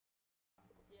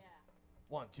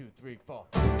1, 2, 3, 4.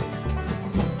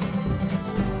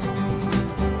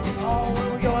 Oh, when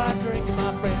we go out drinking,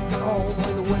 my friends at home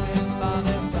with the women by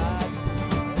their side.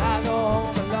 And I go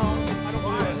home alone. I don't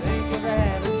want to think 'cause I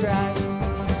haven't tried.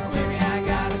 Maybe I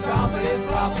got a confidence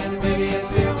problem and maybe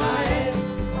it's in my head.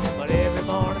 But every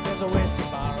morning there's a whiskey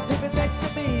bottle sitting next to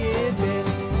me in bed.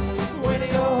 When you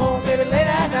go home, baby, late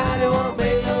at night, you wanna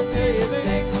make love till you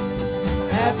stink.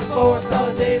 After 4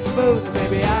 solid days of booze,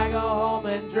 baby, I go home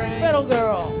and drink. Fiddle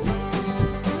girl.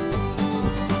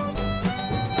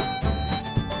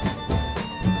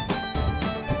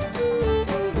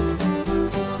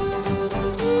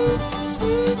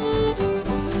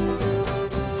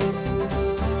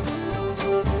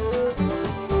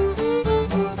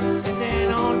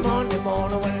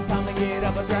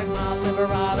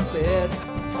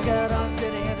 I got on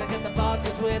city hands, I get the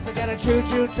vodka with, I got a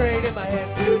choo-choo trade in my head.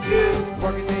 Choo-choo,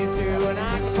 working days too, and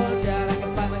I can punch out, I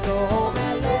can finally go home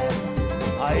at last.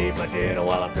 I eat my dinner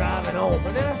while I'm driving home,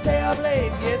 and then I stay up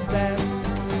late, gets fast.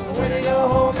 When you go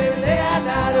home, baby, late at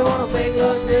night, I wanna make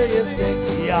love till you stick.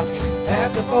 Yuck.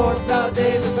 After 4 solid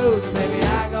days of booze, baby,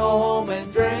 I go home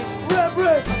and drink. Rip,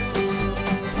 rip.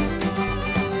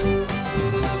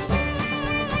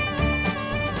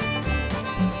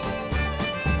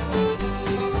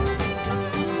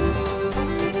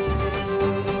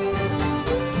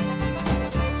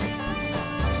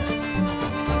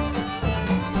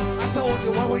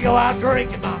 When we go out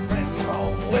drinking, my friends are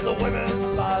home with the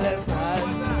women by their side.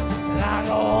 And I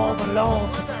go home alone,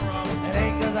 it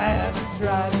ain't 'cause I haven't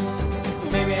tried.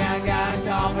 Maybe I got a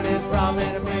confidence problem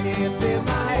and maybe it's in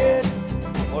my head.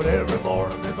 But every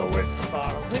morning there's a whiskey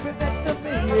bottle sleeping next to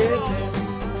me in bed.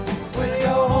 When you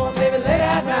go home, baby, late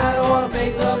at night, I wanna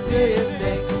make love till you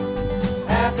stink.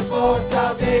 After 4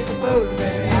 solid days of booze,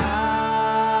 baby,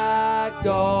 I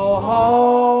go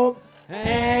home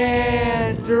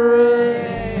and drink.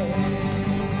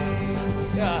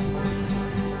 Yeah.